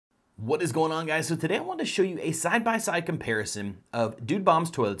What is going on, guys? So today I want to show you a side-by-side comparison of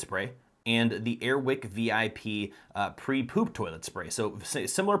JDubb's toilet spray and the Wick V.I.P pre-poop toilet spray. So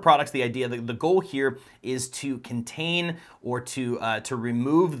similar products. The idea, the goal here is to contain or to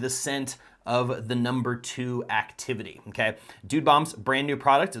remove the scent of the number 2 activity, okay? JDubb's brand new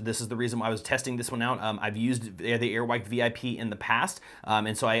product. This is the reason why I was testing this one out. I've used the Wick V.I.P in the past,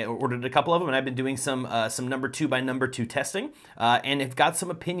 and so I ordered a couple of them, and I've been doing some number 2 by number 2 testing, and I've got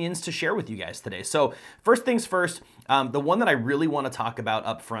some opinions to share with you guys today. So first things first, the one that I really want to talk about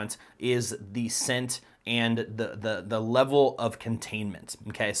up front is the scent and the level of containment,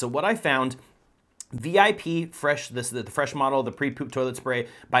 okay? So what I found, V.I.P. Fresh, the fresh model, the pre-poop toilet spray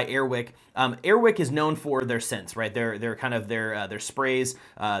by Wick. Wick is known for their scents, right? They're kind of their sprays,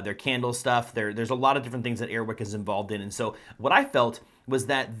 their candle stuff. There's a lot of different things that Wick is involved in. And so what I felt was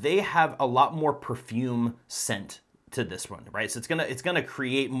that they have a lot more perfume scent to this one, right? So it's gonna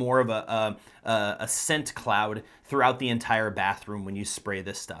create more of a scent cloud throughout the entire bathroom when you spray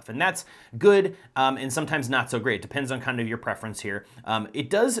this stuff, and that's good, and sometimes not so great. It depends on kind of your preference here. It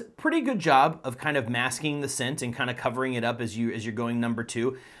does a pretty good job of kind of masking the scent and kind of covering it up as you're going number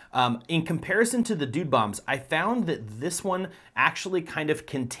 2. In comparison to the JDubb's, I found that this one actually kind of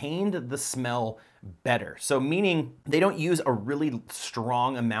contained the smell better. So meaning they don't use a really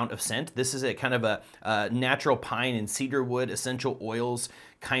strong amount of scent. This is a kind of a natural pine and cedar wood essential oils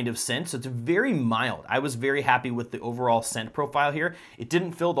kind of scent. So it's very mild. I was very happy with the overall scent profile here. It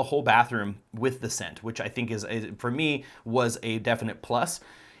didn't fill the whole bathroom with the scent, which I think is for me was a definite plus.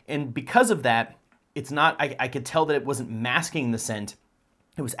 And because of that, it's not, I could tell that it wasn't masking the scent.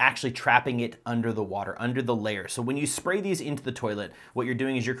 It was actually trapping it under the water, under the layer. So when you spray these into the toilet, what you're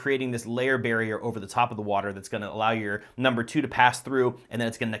doing is you're creating this layer barrier over the top of the water that's gonna allow your number 2 to pass through, and then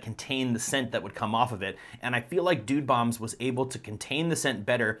it's gonna contain the scent that would come off of it. And I feel like JDubb's was able to contain the scent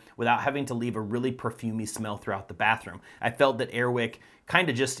better without having to leave a really perfumey smell throughout the bathroom. I felt that Wick kind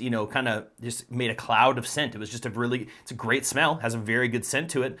of just, just made a cloud of scent. It was just it's a great smell, has a very good scent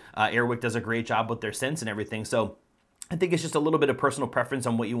to it. Wick does a great job with their scents and everything. So I think it's just a little bit of personal preference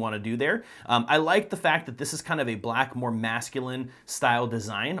on what you want to do there. I like the fact that this is kind of a black, more masculine style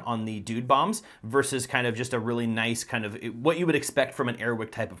design on the JDubb's versus kind of just a really nice kind of what you would expect from an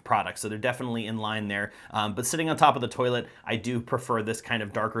Wick type of product. So they're definitely in line there. But sitting on top of the toilet, I do prefer this kind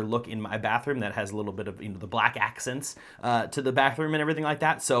of darker look in my bathroom that has a little bit of the black accents to the bathroom and everything like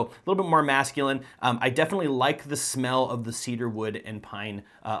that. So a little bit more masculine. I definitely like the smell of the cedar wood and pine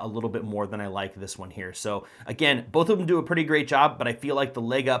a little bit more than I like this one here. So again, both of them do a pretty great job, but I feel like the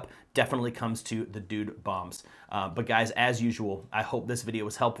leg up definitely comes to the JDubb's. But guys, as usual, I hope this video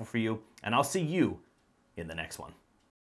was helpful for you, and I'll see you in the next one.